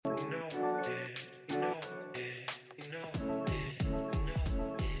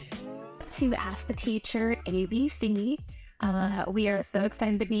to Ask the Teacher ABC. We are so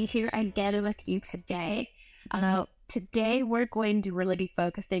excited to be here again with you today. Today, we're going to really be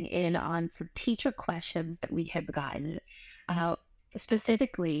focusing in on some teacher questions that we have gotten.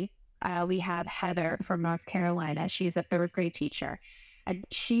 Specifically, we have Heather from North Carolina. She's a third grade teacher. And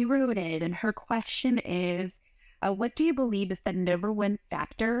she wrote in, and her question is, what do you believe is the number one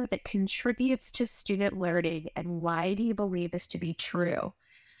factor that contributes to student learning, and why do you believe this to be true?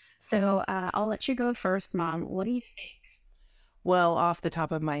 So I'll let you go first, Mom. What do you think? Well, off the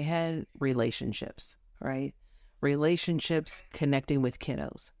top of my head, relationships, right? Relationships connecting with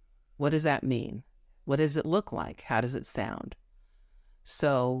kiddos. What does that mean? What does it look like? How does it sound?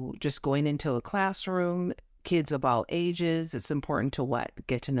 So just going into a classroom, kids of all ages, it's important to what?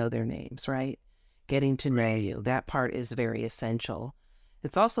 Get to know their names, right? Getting to know you. That part is very essential.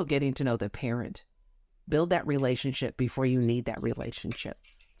 It's also getting to know the parent. Build that relationship before you need that relationship.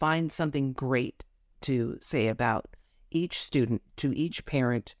 Find something great to say about each student to each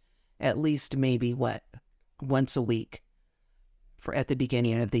parent, at least maybe once a week at the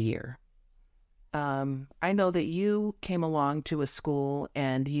beginning of the year. I know that you came along to a school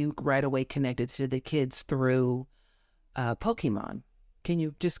and you right away connected to the kids through Pokemon. Can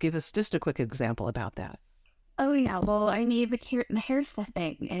you just give us just a quick example about that? Oh, yeah. Well, I mean, here's the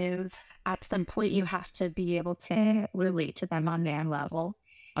thing is at some point you have to be able to relate to them on their level.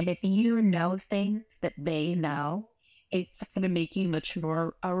 And if you know things that they know, it's going to make you a much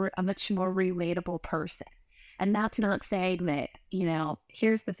more relatable person. And that's not saying that,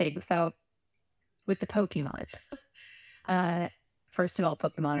 here's the thing. So with the Pokemon, first of all,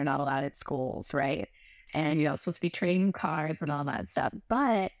 Pokemon are not allowed at schools, right? And you're supposed to be trading cards and all that stuff.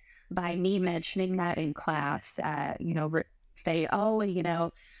 But by me mentioning that in class, say,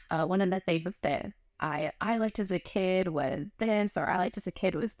 one of the things that I liked as a kid was this, or I liked as a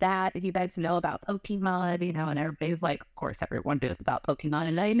kid was that. If you guys know about Pokemon, and everybody's like, of course, everyone knows about Pokemon,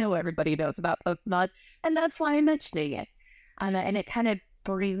 and I know everybody knows about Pokemon, and that's why I'm mentioning it. And it kind of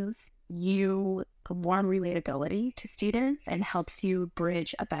brings you more relatability to students and helps you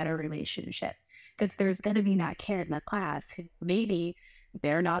bridge a better relationship. Because there's going to be that kid in the class who maybe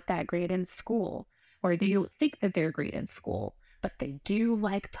they're not that great in school, or they don't think that they're great in school, but they do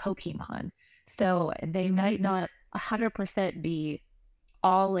like Pokemon. So they might not 100% be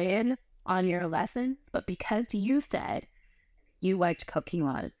all in on your lessons, but because you said you liked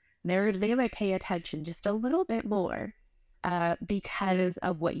Pokemon, they might pay attention just a little bit more because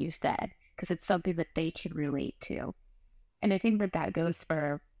of what you said, because it's something that they can relate to. And I think that goes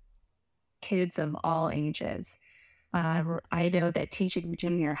for kids of all ages. I know that teaching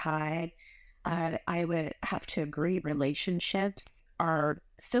junior high, I would have to agree relationships are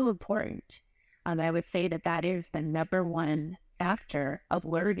so important. I would say that is the number one factor of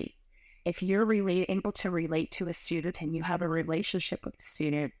learning. If you're able to relate to a student and you have a relationship with a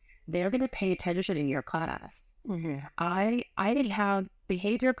student, they're going to pay attention in your class. Mm-hmm. I didn't have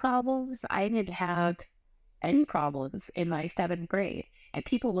behavior problems. I didn't have any problems in my 7th grade. And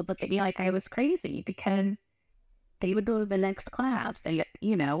people would look at me like I was crazy because they would go to the next class and,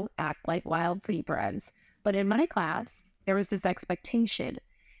 act like wild zebras. But in my class, there was this expectation.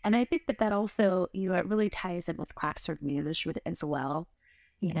 And I think that also, it really ties in with classroom management as well,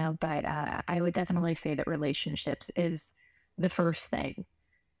 but I would definitely say that relationships is the first thing.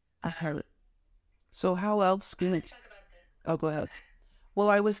 So how else good? Oh, go ahead.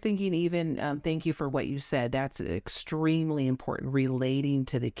 Well, I was thinking even, thank you for what you said. That's extremely important, relating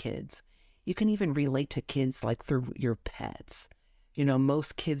to the kids. You can even relate to kids like through your pets.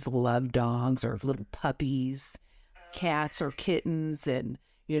 Most kids love dogs or little puppies, cats or kittens, and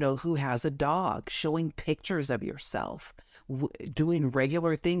who has a dog, showing pictures of yourself, doing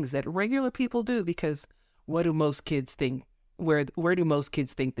regular things that regular people do, because what do most kids think? Where do most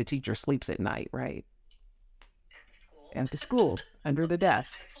kids think the teacher sleeps at night, right? At the school, under the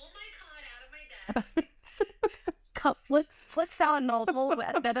desk. I pull my cot out of my desk. Let's sound normal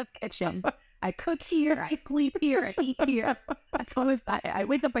instead of kitchen. I cook here, I sleep here, I eat here. I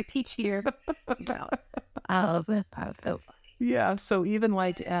wake up, I teach here. Yeah, so even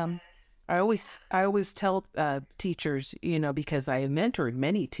like I always tell teachers, because I have mentored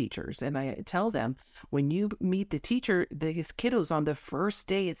many teachers, and I tell them, when you meet the teacher, these kiddos on the first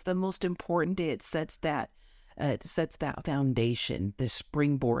day, it's the most important day. It sets that foundation, the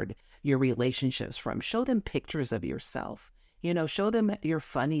springboard, your relationships from. Show them pictures of yourself. Show them your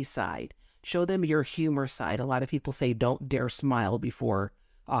funny side. Show them your humor side. A lot of people say don't dare smile before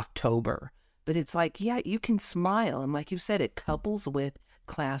October. But it's like, yeah, you can smile. And like you said, it couples with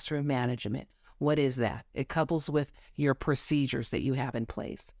classroom management. What is that? It couples with your procedures that you have in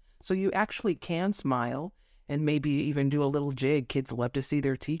place. So you actually can smile and maybe even do a little jig. Kids love to see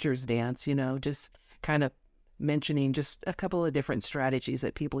their teachers dance, just kind of mentioning just a couple of different strategies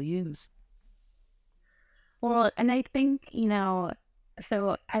that people use. Well, and I think,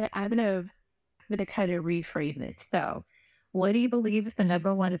 so I'm gonna kind of rephrase this. So, what do you believe is the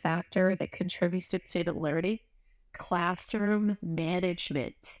number one factor that contributes to student learning? Classroom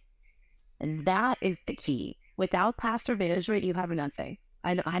management. And that is the key. Without classroom management, you have nothing.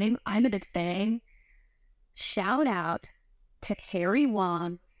 I'm gonna say, shout out to Harry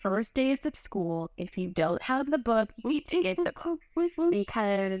Wong, first days of school. If you don't have the book, you need to get the book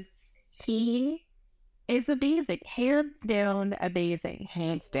because he is amazing, hands down amazing.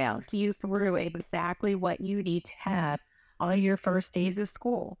 Hands down. You through exactly what you need to have on your first days of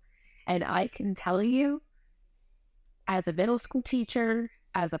school. And I can tell you, as a middle school teacher,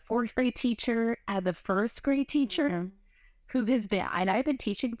 as a fourth grade teacher, as a first grade teacher, who has been, and I've been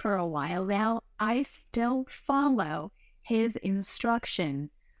teaching for a while now, I still follow his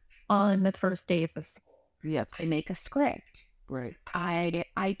instructions on the first days of school. Yes. I make a script. Right. I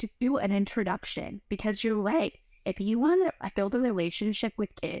do an introduction because you're right. If you want to build a relationship with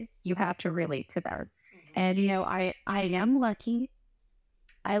kids, you have to relate to them. And, I am lucky.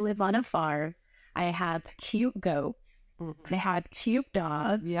 I live on a farm. I have cute goats. I have cute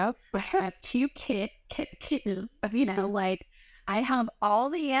dogs. Yep. I have cute kittens. Like I have all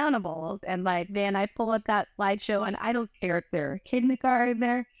the animals. And man, I pull up that slideshow and I don't care if they're a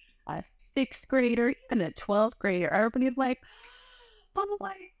kindergartner, a sixth grader, even a 12th grader. Everybody's like, oh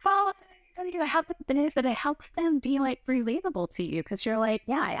my God. Have this, and it helps them be relatable to you because you're like,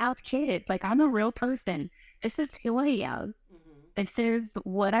 yeah, I have kids. I'm a real person. This is who I am. This is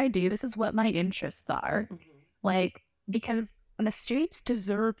what I do. This is what my interests are. Because the students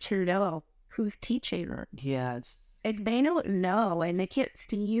deserve to know who's teaching them. Yes. If they don't know and they can't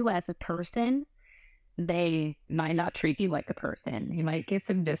see you as a person, they might not treat you like a person. You might get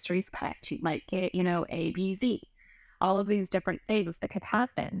some disrespect. You might get, ABZ. All of these different things that could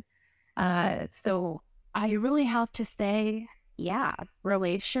happen. So I really have to say, yeah,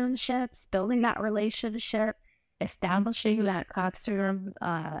 relationships, building that relationship, establishing that classroom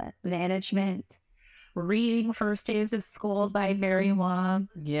management, reading First Days of School by Mary Wong.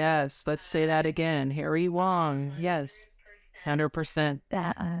 Yes, let's say that again. Harry Wong. Yes, 100%.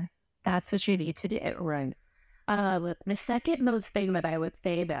 That's what you need to do. Right. The second most thing that I would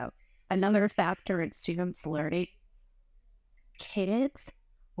say, though, another factor in students learning, kids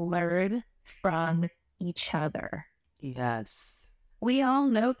learn from each other. Yes. We all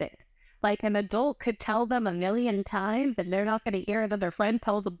know this. An adult could tell them a million times and they're not going to hear it, and their friend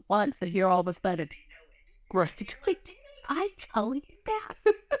tells them once and you're all of a sudden, right. Didn't I tell you that?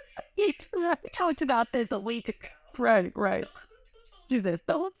 We talked about this a week ago. Right. Do this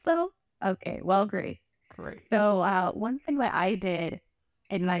so. Okay, well, great. So one thing that I did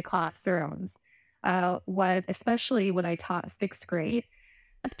in my classrooms was, especially when I taught sixth grade,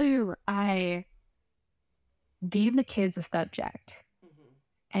 I gave the kids a subject.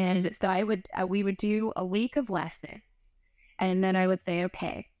 And so we would do a week of lessons. And then I would say,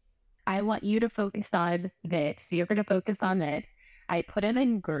 okay, I want you to focus on this. You're going to focus on this. I put them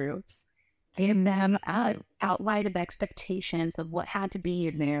in groups, give them outline of expectations of what had to be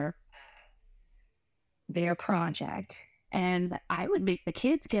in their project. And I would make the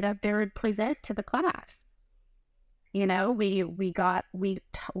kids get up there and present to the class. We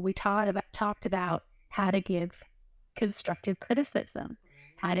talked about how to give constructive criticism,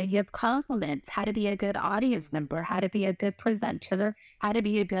 how to give compliments, how to be a good audience member, how to be a good presenter, how to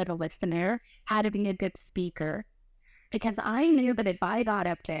be a good listener, how to be a good speaker. Because I knew that if I got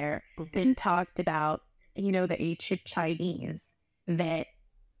up there and talked about, the ancient Chinese, that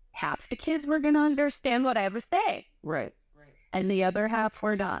half the kids were going to understand what I was saying. Right. And the other half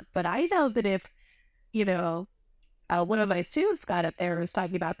were not. But I know that if, one of my students got up there and was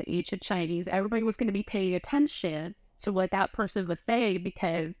talking about the ancient Chinese, everybody was going to be paying attention to what that person was saying,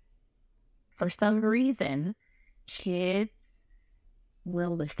 because for some reason, kids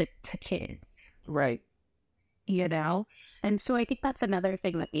will listen to kids. Right. And so I think that's another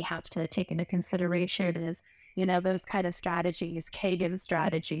thing that we have to take into consideration is, those kind of strategies, Kagan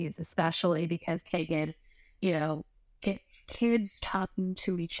strategies, especially because Kagan, get kids talking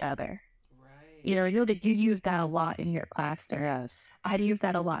to each other. You use that a lot in your classroom. Yes. I use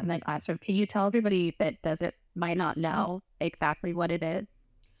that a lot in my classroom. Can you tell everybody that might not know exactly what it is?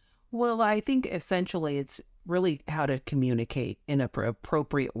 Well, I think essentially it's really how to communicate in an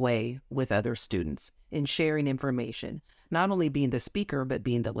appropriate way with other students in sharing information, not only being the speaker, but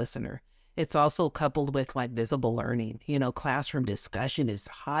being the listener. It's also coupled with like visible learning. Classroom discussion is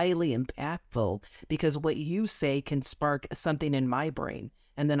highly impactful because what you say can spark something in my brain,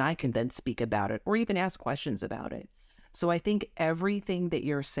 and then I can then speak about it or even ask questions about it. So I think everything that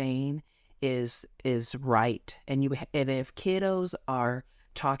you're saying is right. And if kiddos are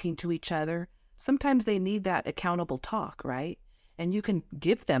talking to each other, sometimes they need that accountable talk, right? And you can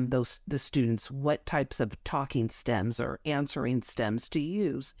give them the students what types of talking stems or answering stems to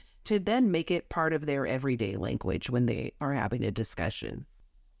use to then make it part of their everyday language when they are having a discussion.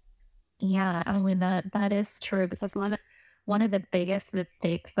 Yeah, I mean that is true because one of the biggest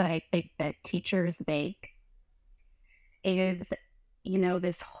mistakes that I think that teachers make is,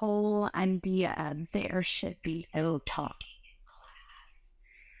 this whole idea of there should be no talking.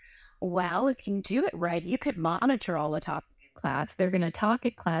 Well, if you do it right, you could monitor all the talking in class. They're going to talk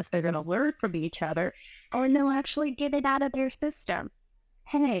in class. They're going to learn from each other, or they'll actually get it out of their system.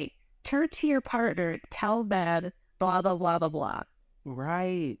 Hey, turn to your partner, tell them blah, blah, blah, blah, blah.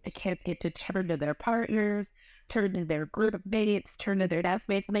 Right. The kids get to turn to their partners, turn to their group of mates, turn to their desk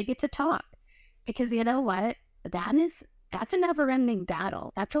mates, and they get to talk. Because you know what? That's a never-ending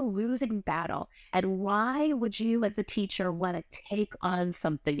battle. That's a losing battle. And why would you, as a teacher, want to take on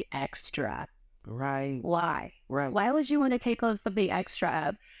something extra? Right. Why? Right. Why would you want to take on something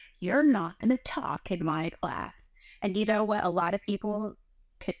extra? You're not going to talk in my class. And you know what? A lot of people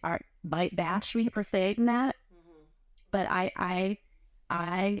might bash me for saying that, but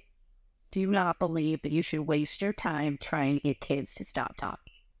I do not believe that you should waste your time trying to get kids to stop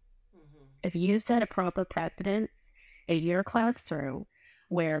talking. If you set a proper precedent in your classroom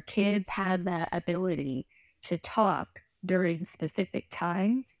where kids have that ability to talk during specific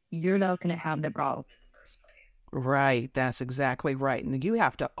times, you're not going to have the problem in the first place. Right. That's exactly right. And you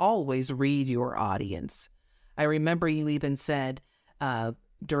have to always read your audience. I remember you even said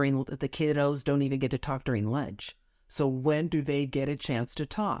during the kiddos don't even get to talk during lunch. So when do they get a chance to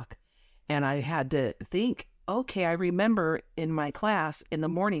talk? And I had to think, okay, I remember in my class in the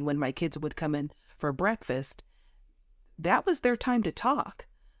morning when my kids would come in for breakfast, that was their time to talk.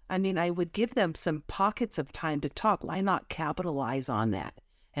 I mean, I would give them some pockets of time to talk. Why not capitalize on that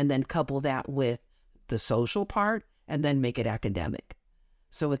and then couple that with the social part and then make it academic?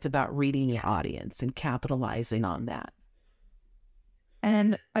 So it's about reading your audience and capitalizing on that.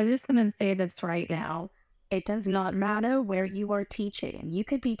 And I'm just going to say this right now. It does not matter where you are teaching. You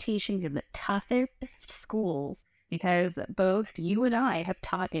could be teaching in the toughest schools because both you and I have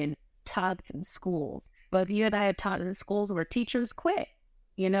taught in tough schools. Both you and I have taught in schools where teachers quit,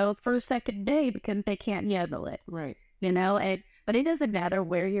 first, second day because they can't handle it. Right. But it doesn't matter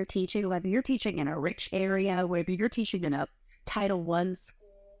where you're teaching, whether you're teaching in a rich area, whether you're teaching in a Title I school,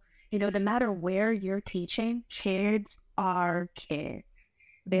 no matter where you're teaching, kids are kids.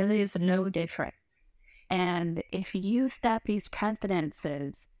 There is no difference. And if you set these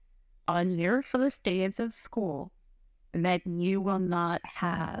precedences on your first days of school, then you will not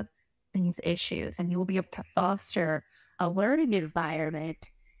have these issues and you will be able to foster a learning environment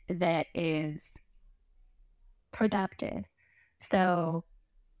that is productive. So,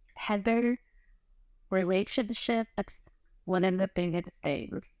 Heather, relationships, one of the biggest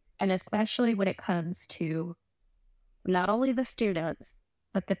things, and especially when it comes to not only the students,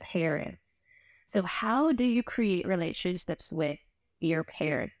 but the parents. So how do you create relationships with your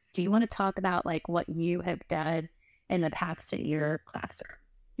parents? Do you want to talk about like what you have done in the past in your classroom?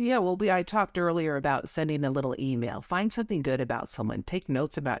 Yeah, well, I talked earlier about sending a little email. Find something good about someone. Take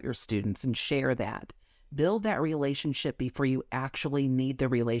notes about your students and share that. Build that relationship before you actually need the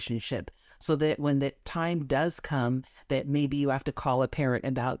relationship so that when the time does come that maybe you have to call a parent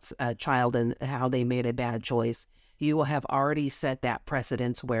about a child and how they made a bad choice, you will have already set that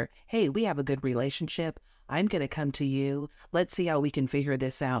precedence where, hey, we have a good relationship. I'm going to come to you. Let's see how we can figure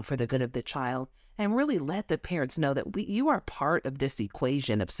this out for the good of the child. And really let the parents know that you are part of this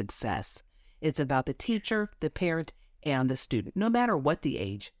equation of success. It's about the teacher, the parent, and the student, no matter what the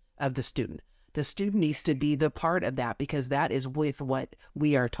age of the student. The student needs to be the part of that because that is with what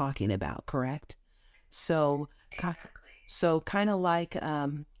we are talking about, correct? So kind of like,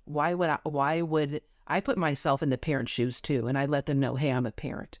 why would I put myself in the parent's shoes too, and I let them know, hey, I'm a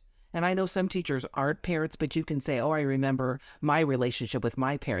parent. And I know some teachers aren't parents, but you can say, oh, I remember my relationship with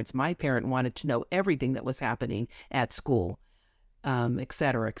my parents. My parent wanted to know everything that was happening at school, et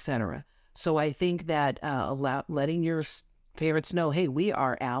cetera, et cetera. So I think that letting your parents know, hey, we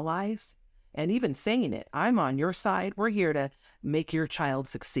are allies, and even saying it, I'm on your side. We're here to make your child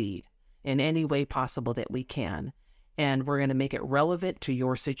succeed in any way possible that we can. And we're going to make it relevant to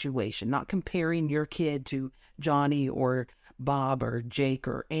your situation, not comparing your kid to Johnny or Bob or Jake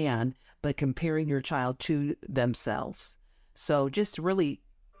or Ann, but comparing your child to themselves. So just really,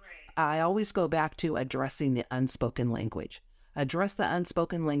 I always go back to addressing the unspoken language. Address the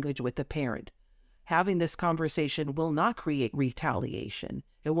unspoken language with the parent. Having this conversation will not create retaliation.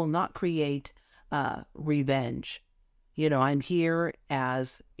 It will not create revenge. You know, I'm here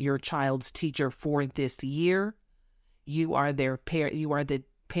as your child's teacher for this year. You are their parent. You are the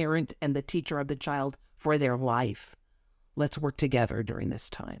parent and the teacher of the child for their life. Let's work together during this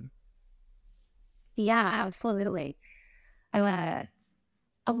time. Yeah, absolutely. I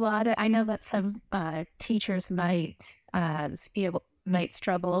know that some teachers might might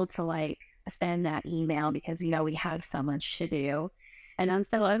struggle to like send that email because we have so much to do. And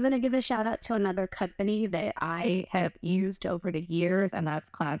so I'm going to give a shout out to another company that I have used over the years, and that's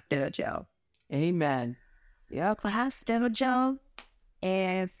Class Dojo. Amen. Yeah. Class Dojo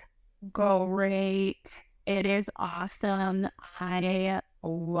is great. It is awesome. I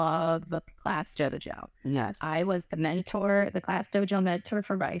love Class Dojo. Yes. I was the Class Dojo mentor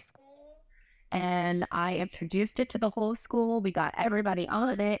for my school, and I introduced it to the whole school. We got everybody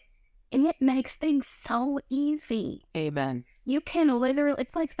on it, and it makes things so easy. Amen. You can literally,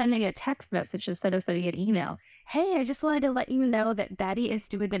 it's like sending a text message instead of sending an email. Hey, I just wanted to let you know that Betty is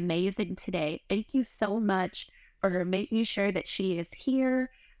doing amazing today. Thank you so much for making sure that she is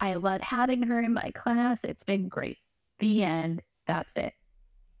here. I love having her in my class. It's been great. The end. That's it.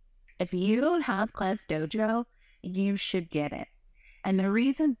 If you don't have Class Dojo, you should get it. And the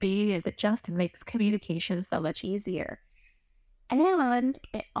reason being is it just makes communication so much easier. And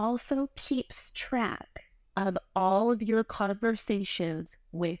it also keeps track of all of your conversations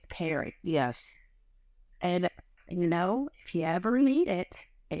with parents. Yes. And, if you ever need it,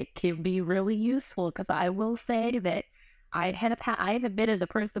 it can be really useful, because I will say that I have been in the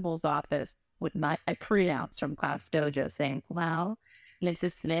principal's office with my printouts from Class Dojo saying, "Wow,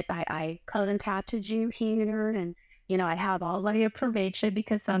 Mrs. Smith, I contacted you here, and, I have all my information,"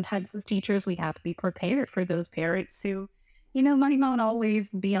 because sometimes as teachers, we have to be prepared for those parents who, might not always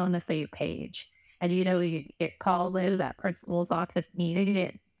be on the same page. And, you get called into that principal's office meeting,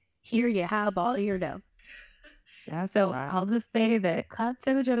 and here you have all your notes. That's So right. I'll just say that Class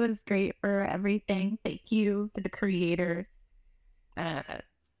Dojo is great for everything. Thank you to the creators.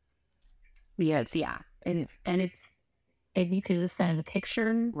 Yes, yeah. And you can just send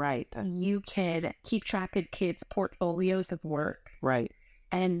pictures. Right. You can keep track of kids' portfolios of work. Right.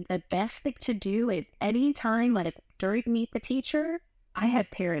 And the best thing to do is anytime, like during Meet the Teacher, I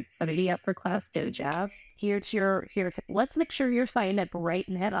have parents signing up for Class Dojo. Let's make sure you're signed up right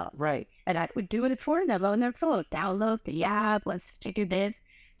now. Right. And I would do it for them on their phone. Download the app. Let's do this.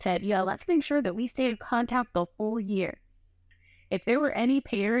 Said, let's make sure that we stay in contact the whole year. If there were any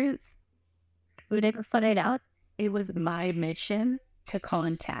parents who never found it out, it was my mission to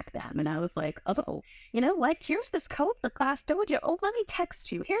contact them. And I was like, oh, you know what? Here's this code for Class Dojo. Oh, let me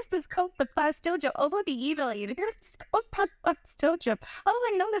text you. Here's this code for Class Dojo. Oh, let me email you. Here's this code for Class Dojo. Oh,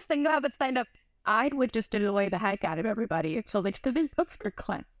 I know this thing. You haven't signed up. I would just annoy the heck out of everybody until they stood up for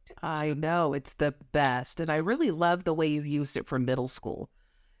class. I know, it's the best. And I really love the way you used it for middle school.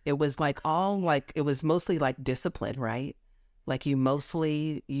 It was it was mostly like discipline, right? Like you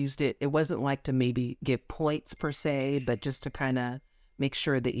mostly used it. It wasn't like to maybe give points per se, but just to kind of make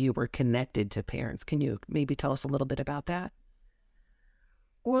sure that you were connected to parents. Can you maybe tell us a little bit about that?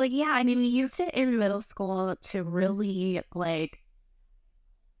 Well, yeah, I mean, we used it in middle school to really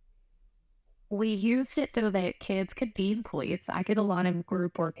we used it so that kids could be employees. I did a lot of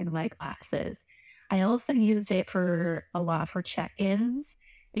group work in my classes. I also used it for a lot for check-ins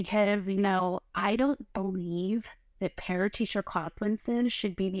because, I don't believe that parent-teacher conferences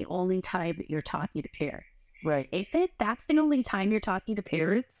should be the only time that you're talking to parents. Right. If that's the only time you're talking to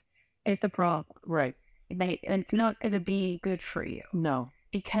parents, it's a problem. Right. It's not going to be good for you. No.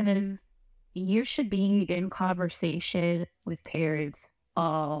 Because you should be in conversation with parents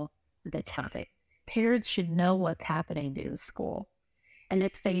all the time. Parents should know what's happening in school. And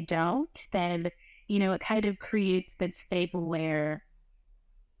if they don't, then, it kind of creates this state where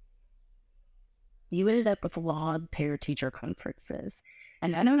you ended up with long parent-teacher conferences.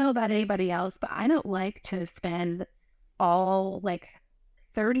 And I don't know about anybody else, but I don't like to spend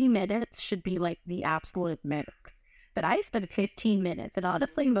 30 minutes should be the absolute max. But I spent 15 minutes. And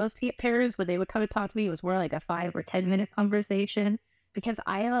honestly, most parents, when they would come and talk to me, it was more like a 5 or 10 minute conversation because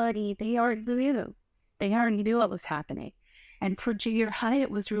they already knew. They already knew what was happening. And for junior high, it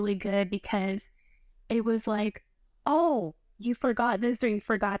was really good because it was like, oh, you forgot this or you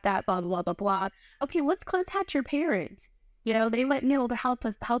forgot that, blah, blah, blah, blah. Okay, let's contact your parents. They might be able to help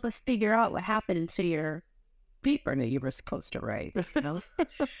us figure out what happened to your paper that you were supposed to write, you know?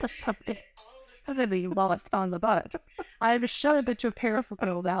 And then you lost on the bus. I'm sure that your parents will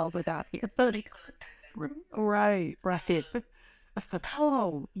know that without you. Right, right.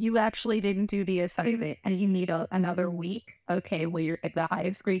 Oh, you actually didn't do the assignment and you need another week? Okay, well, you're at the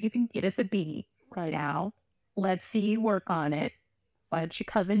highest grade you can get is a B. Right. Now, let's see you work on it. Why don't you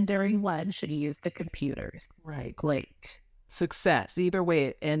come in during lunch and use the computers? Right. Great. Success. Either way,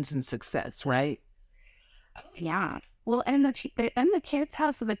 it ends in success, right? Yeah. Well, and the kids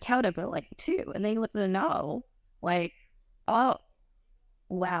have some accountability too, and they let them know, like, oh,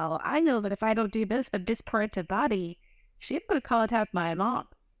 well, I know that if I don't do this, the disparented body, she's going to contact my mom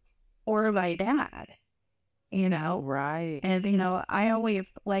or my dad, you know? Right. And, you know, I always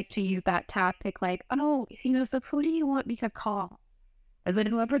like to use that tactic, like, oh, you know, so who do you want me to call? And then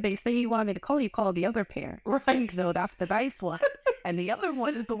whoever they say you want me to call, you call the other pair. Right. So that's the nice one. And the other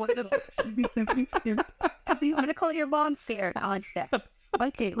one is the one that you want to call your mom's parent on step.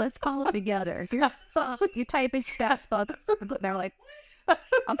 Okay, let's call it together. Here's you type in stats, but they're like,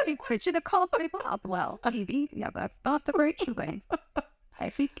 I'm thinking, should have called my mom. Well, maybe, yeah, that's not the right choice. I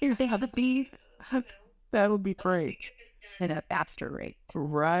think they have to be That would be great. at a faster rate.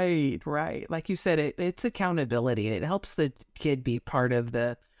 Right, right. Like you said, it's accountability. It helps the kid be part of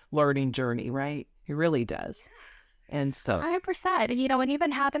the learning journey, right? It really does. And so, 100%. You know, and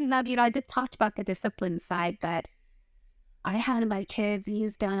even having them, you know, I did talk about the discipline side, but I had my kids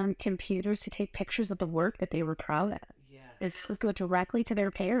use computers to take pictures of the work that they were proud of. It's just go directly to their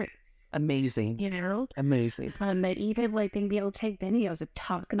parents, amazing, you know? amazing. But even like being able to take videos of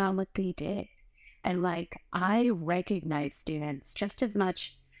talking on what they did. And like, I recognize students just as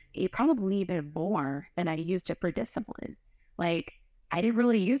much, probably even more than I used it for discipline. Like, I didn't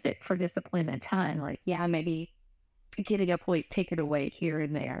really use it for discipline a ton. Like, yeah, maybe getting a point taken away here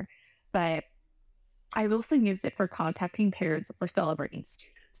and there. But I also used it for contacting parents or celebrating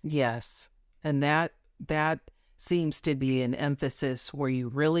students. Yes. And that seems to be an emphasis where you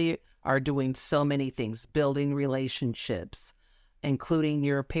really are doing so many things, building relationships, including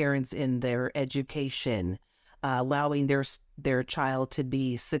your parents in their education, allowing their child to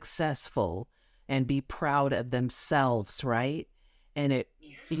be successful and be proud of themselves, right? And it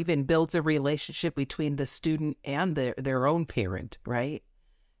even builds a relationship between the student and their own parent, right?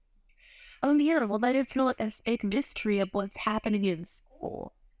 Oh, yeah. Well, that is not a big mystery of what's happening in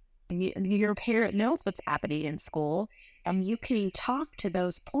school. Your parent knows what's happening in school, and you can talk to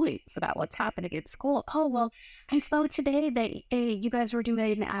those points about what's happening in school. Oh, well, I saw today that you guys were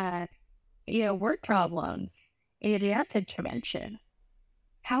doing, you know, word problems in advanced intervention.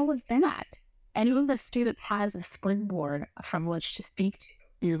 How was that? And even the student has a springboard from which to speak to.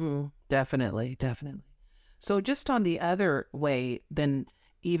 Mm-hmm. Definitely, definitely. So just on the other way, then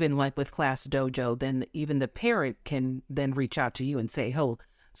even like with Class Dojo, then even the parent can then reach out to you and say, oh,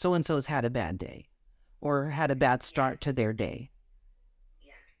 so-and-so's had a bad day or had a bad start to their day.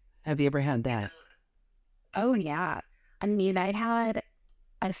 Yes. Have you ever had that? Oh, yeah. I mean, I had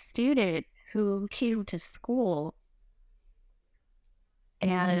a student who came to school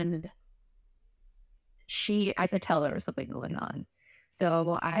and I could tell there was something going on.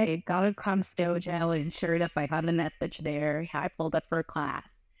 So I got a Comms Dojo, and sure enough, I got a message there. I pulled up for class.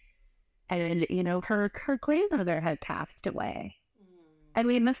 And, you know, her grandmother had passed away. I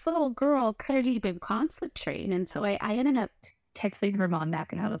mean, this little girl couldn't even concentrate. And so I ended up texting her mom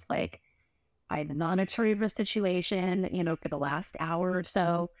back, and I was like, I'm monitoring the situation, you know, for the last hour or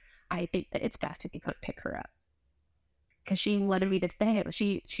so. I think that it's best if you could pick her up. Because she wanted me to say it.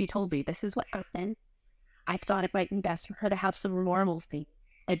 She told me, this is what happened. I thought it might be best for her to have some normalcy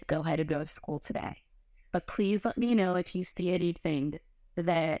and go ahead and go to school today. But please let me know if you see anything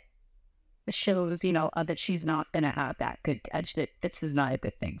that shows, you know, that she's not going to have that good, this is not a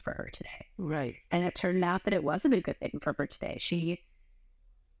good thing for her today. Right. And it turned out that it wasn't a good thing for her today. She,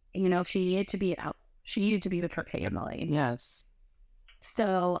 you know, she needed to be out. She needed to be with her family. Yes.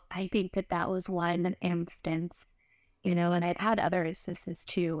 So I think that was one instance, you know, and I've had other instances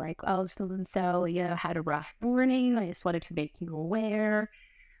too, like, oh, so-and-so, you know, had a rough morning. I just wanted to make you aware.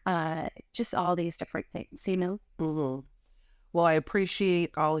 Just all these different things, you know? Mm-hmm. Well, I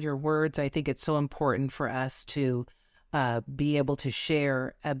appreciate all your words. I think it's so important for us to be able to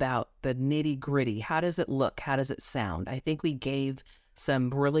share about the nitty gritty. How does it look? How does it sound? I think we gave some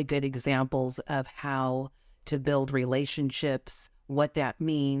really good examples of how to build relationships, what that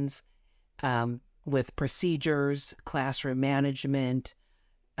means with procedures, classroom management,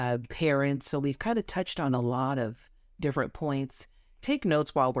 parents. So we've kind of touched on a lot of different points. Take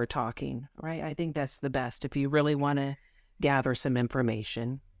notes while we're talking, right? I think that's the best if you really want to gather some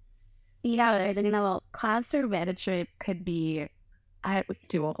information. Yeah, and classroom management could be, I would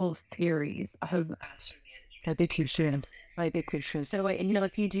do a whole series of. I think you should. I think we should. So,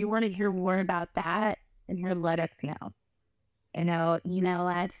 if you do want to hear more about that, and you let us know. Email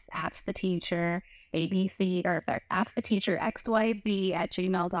us, ask the teacher, ABC, or sorry, ask the teacher XYZ at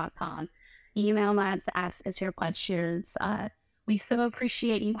gmail.com. Email us, ask us your questions. We so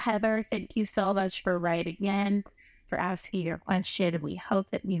appreciate you, Heather. Thank you so much for writing in, for asking your question. We hope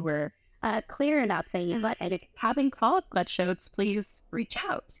that we were clear enough saying that. And if you're having follow-up questions, please reach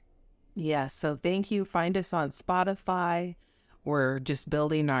out. Yes. So thank you. Find us on Spotify. We're just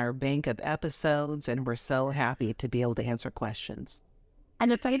building our bank of episodes, and we're so happy to be able to answer questions.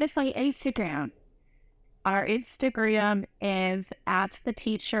 And find us on Instagram. Our Instagram is at the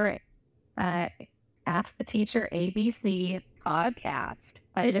teacher ABC podcast.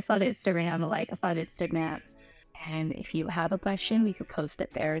 Find us on Instagram, like us on Instagram. And if you have a question, you can post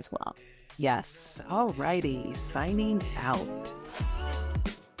it there as well. Yes. All righty. Signing out.